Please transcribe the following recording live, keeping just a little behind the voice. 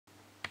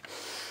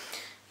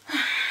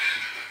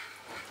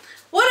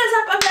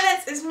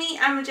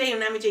Amma Jane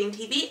on Amma Jane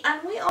TV,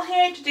 and we are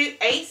here to do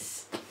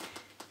Ace.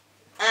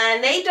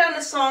 And they done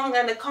a song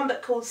and a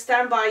comeback called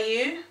Stand By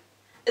You.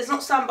 It's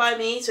not Stand By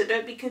Me, so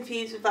don't be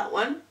confused with that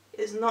one.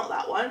 It's not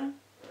that one.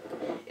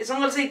 It's not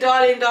going to say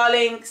darling,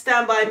 darling,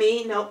 stand by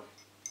me. Nope.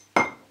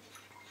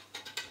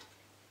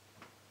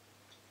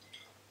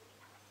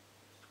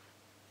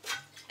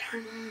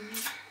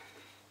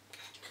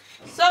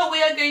 So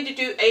we are going to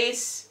do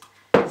Ace,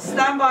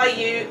 Stand By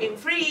You in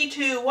 3,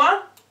 2,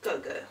 1, go,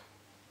 go.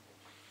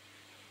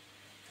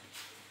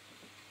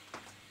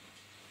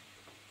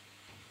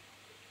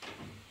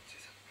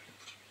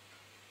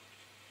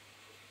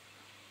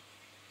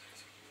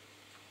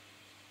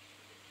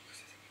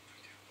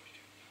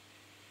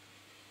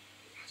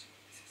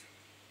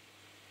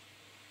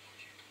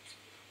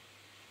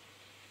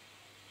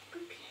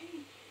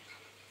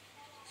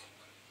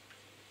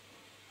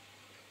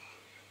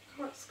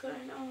 What's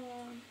going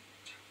on?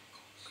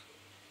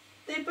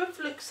 They both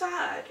look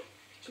sad.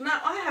 Now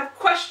I have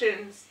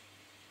questions.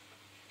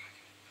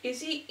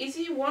 Is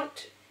he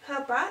want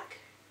her back?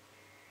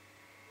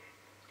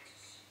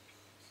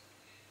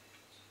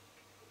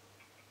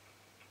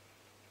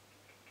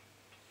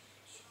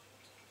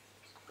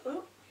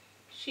 Oh,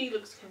 she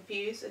looks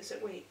confused. I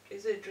said, wait,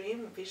 is it a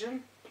dream, a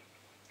vision?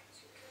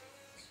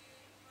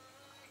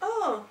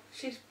 Oh,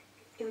 she's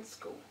in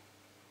school.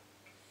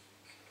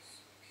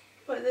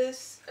 But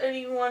there's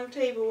only one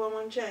table and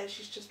one chair.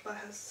 She's just by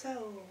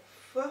herself.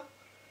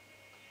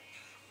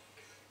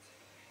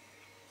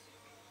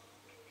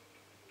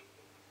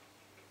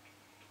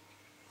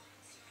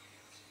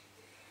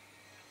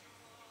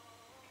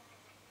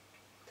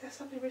 There's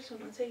something written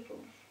on the table.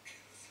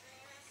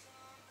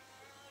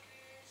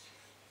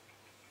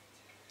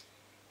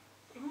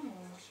 Oh.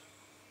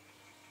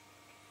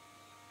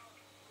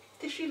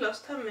 Did she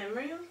lost her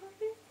memory or something?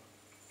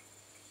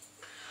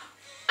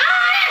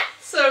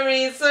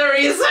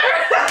 Sorry.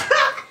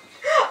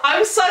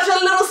 I'm such a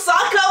little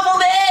sucker for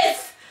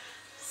this!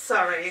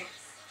 Sorry.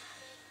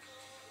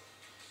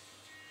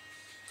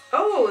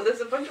 Oh,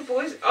 there's a bunch of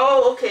boys.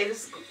 Oh, okay,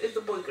 this is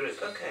the boy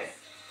group. Okay.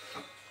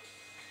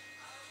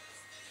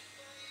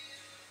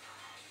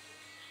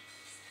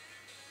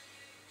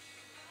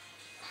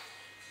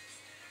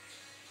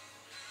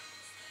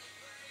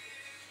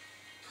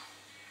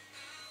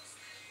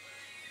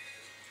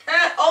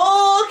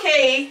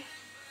 Okay.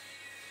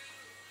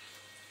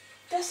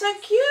 They're so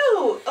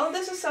cute. Oh,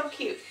 this is so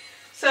cute.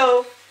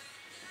 So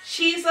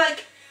she's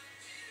like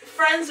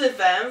friends with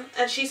them,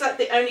 and she's like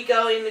the only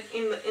girl in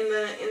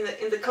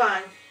the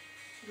clan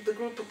with the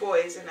group of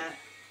boys in it.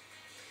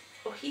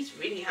 Oh, he's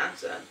really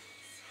handsome.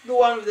 The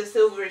one with the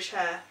silverish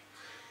hair,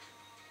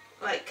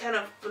 like kind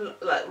of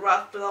like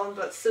rough blonde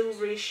but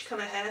silverish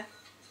kind of hair.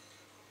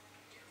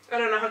 I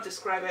don't know how to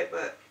describe it,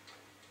 but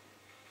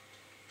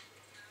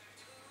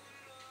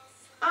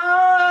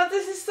oh,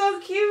 this is so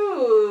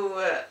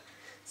cute.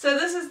 So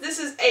this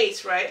is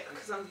Ace, right?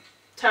 Because I'm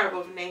terrible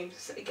with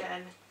names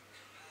again.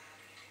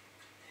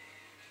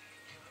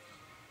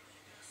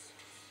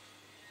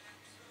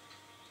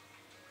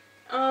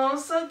 Oh,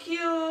 so cute.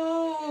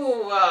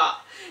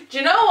 Do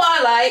you know what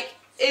I like?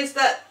 Is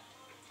that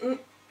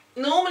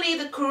normally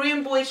the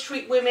Korean boys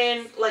treat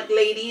women like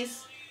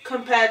ladies,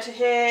 compared to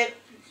here,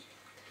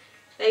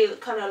 they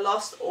kind of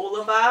lost all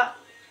of that.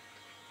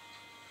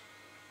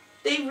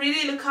 They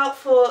really look out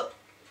for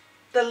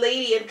the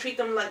lady and treat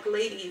them like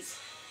ladies.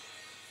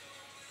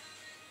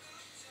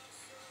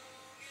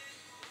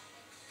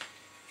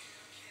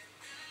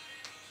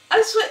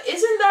 I swear,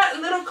 isn't that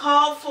little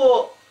car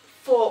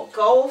for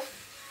golf?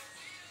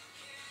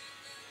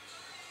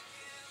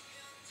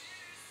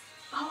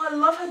 Oh, I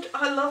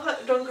love her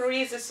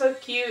dungarees. It's so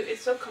cute.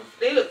 It's so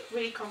they look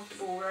really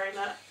comfortable wearing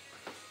that.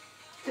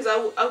 Because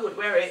I would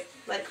wear it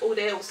like all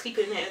day. I will sleep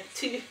in it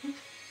too.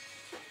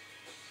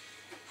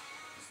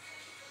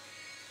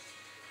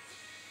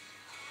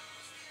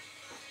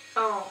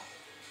 Oh.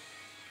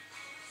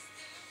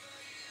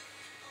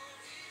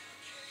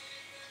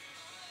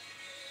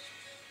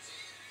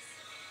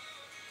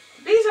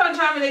 Please don't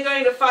tell me they're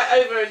going to fight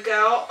over a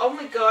girl. Oh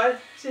my god.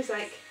 She's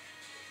like...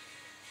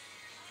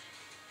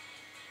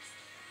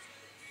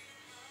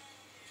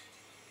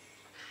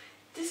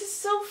 This is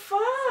so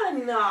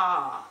fun.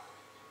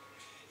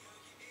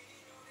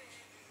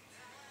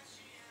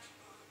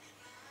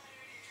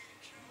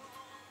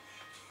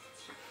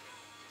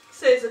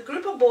 So it's a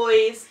group of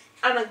boys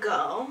and a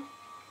girl.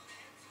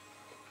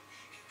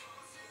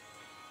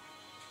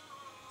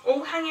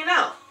 All hanging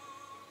out.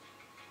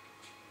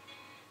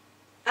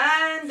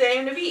 And they're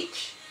on the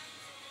beach.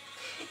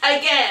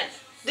 Again,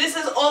 this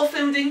is all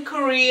filmed in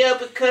Korea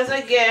because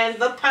again,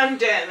 the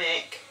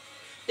pandemic.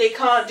 They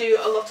can't do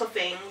a lot of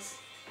things.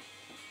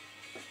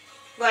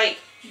 Like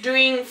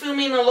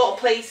filming a lot of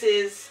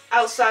places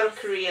outside of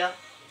Korea.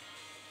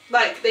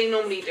 Like they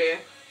normally do.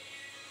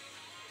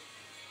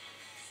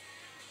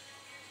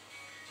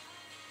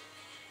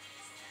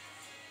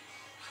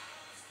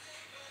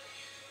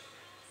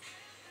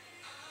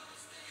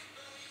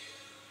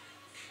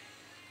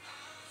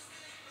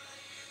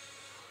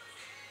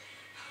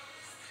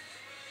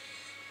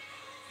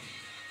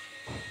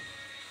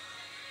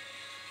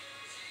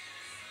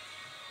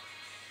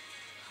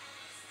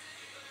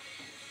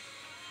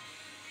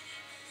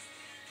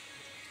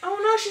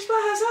 she's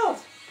by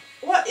herself.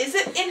 What, is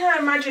it in her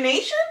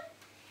imagination?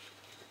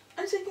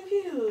 I'm so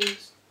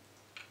confused.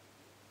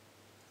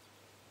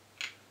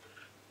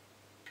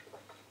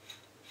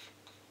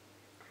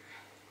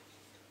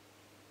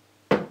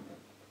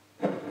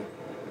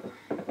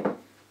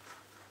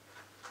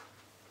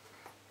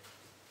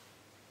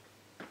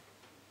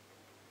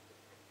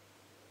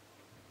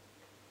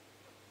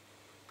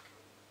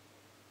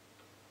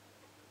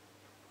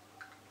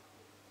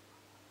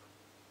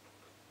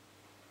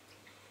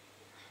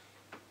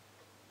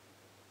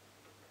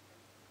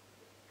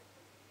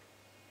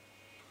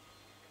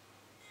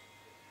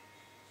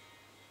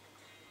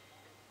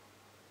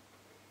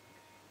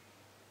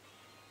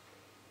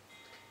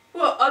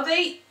 Well, are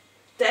they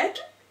dead?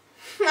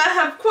 I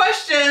have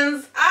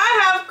questions. I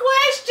have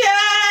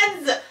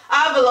questions.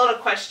 I have a lot of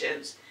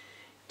questions.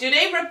 Do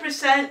they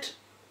represent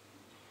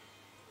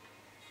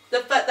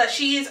the fact that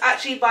she is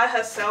actually by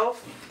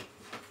herself?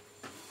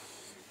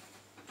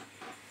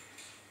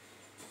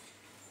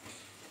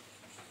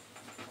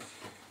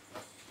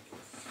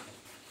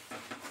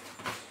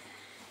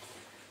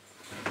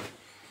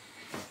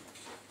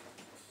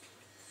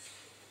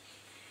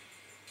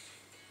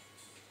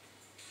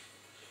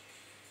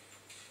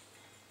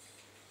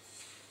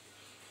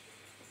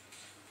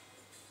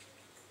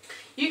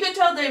 You can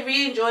tell they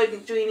really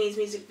enjoyed doing these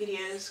music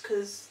videos,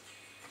 because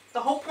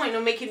the whole point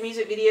of making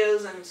music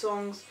videos and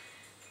songs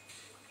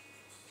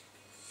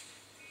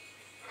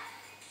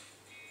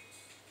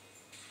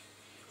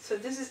so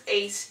this is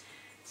Ace.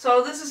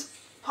 So this is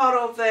part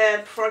of their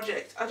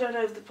project. I don't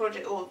know if the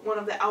project or one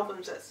of the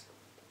albums that's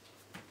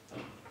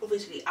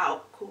obviously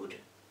out called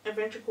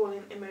Adventure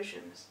Calling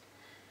Emotions.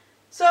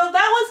 So that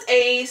was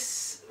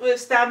Ace with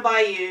Stand By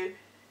You.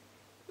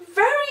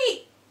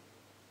 Very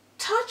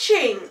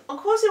touching. Of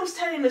course, it was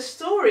telling a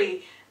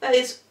story that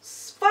is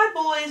 5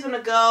 boys and a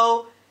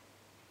girl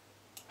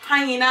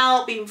hanging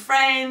out, being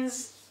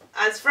friends,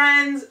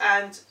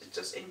 and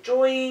just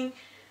enjoying.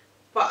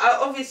 But I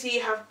obviously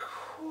have a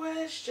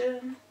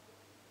question.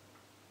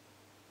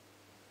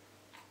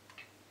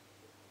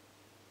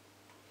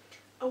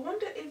 I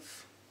wonder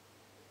if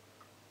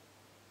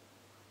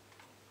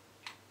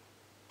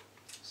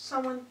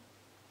someone...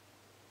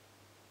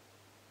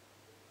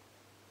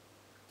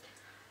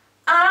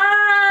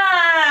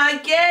 I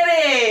get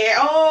it.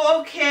 Oh,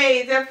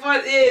 okay. That's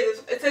what it is.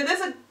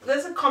 So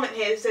there's a comment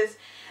here. It says,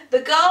 the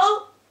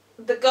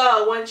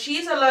girl, when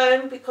she's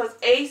alone because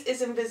Ace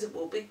is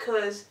invisible,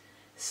 because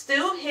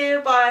still here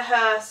by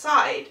her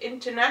side,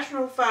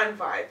 international fan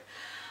vibe.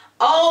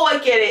 Oh, I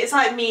get it. It's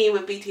like me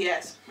with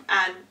BTS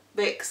and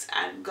VIXX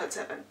and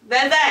GOT7.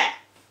 They're there,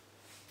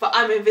 but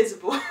I'm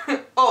invisible.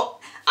 Oh,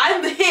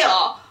 I'm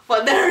here,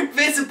 but they're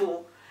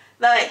invisible.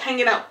 They're like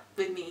hanging out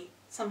with me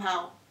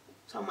somehow.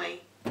 Some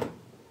way.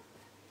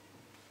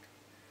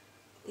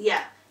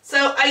 Yeah.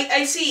 So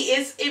I see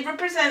it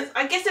represents,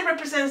 I guess it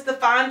represents the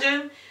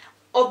fandom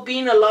of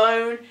being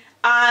alone,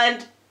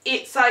 and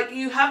it's like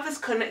you have this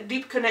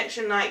deep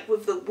connection like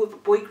with a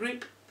boy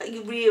group that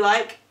you really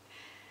like,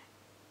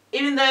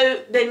 even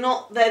though they're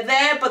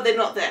there but they're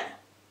not there.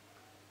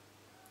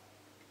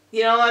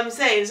 You know what I'm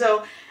saying?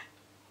 So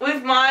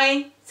with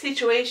my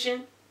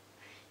situation,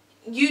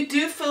 you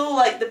do feel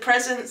like the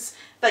presence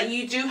that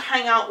you do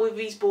hang out with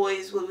these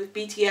boys, with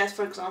BTS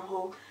for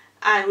example,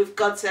 and with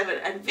GOT7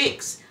 and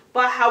VIXX.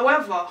 But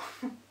however,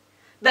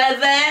 they're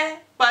there,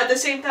 but at the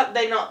same time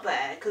they're not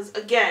there. Because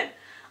again,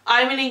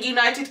 I'm in the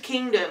United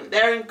Kingdom,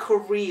 they're in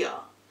Korea.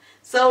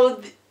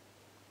 So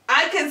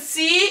I can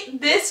see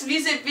this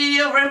music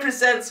video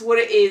represents what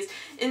it is.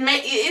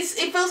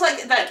 It feels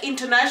like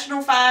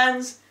international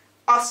fans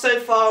are so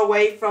far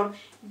away from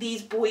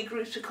these boy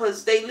groups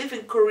because they live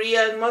in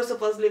Korea and most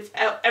of us live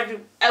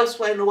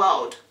elsewhere in the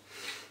world.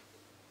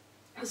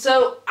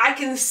 So I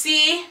can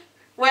see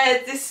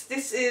where this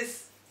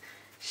is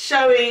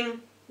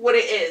showing what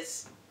it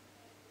is.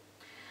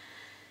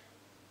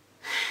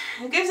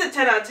 It gives it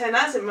 10 out of 10.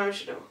 That's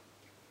emotional.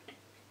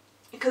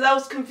 Because I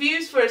was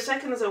confused for a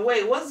second. I was like,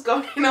 wait, what's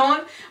going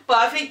on? But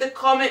I think the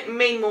comment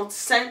made more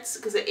sense,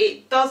 because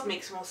it does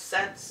make more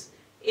sense.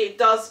 It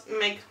does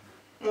make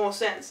more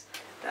sense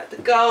that the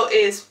girl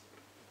is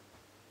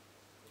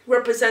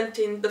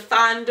representing the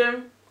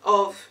fandom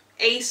of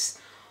Ace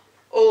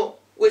or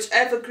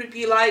whichever group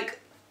you like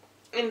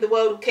in the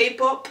world of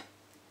K-pop,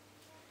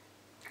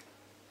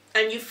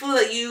 and you feel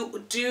that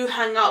you do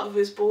hang out with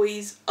his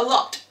boys a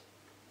lot.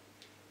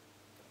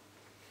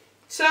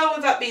 So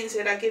with that being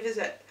said, I give this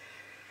a...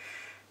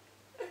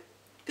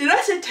 Did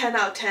I say 10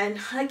 out of 10?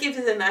 I give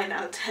this a 9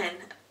 out of 10.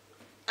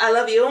 I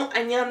love you all,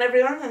 and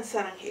everyone, and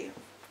thank you.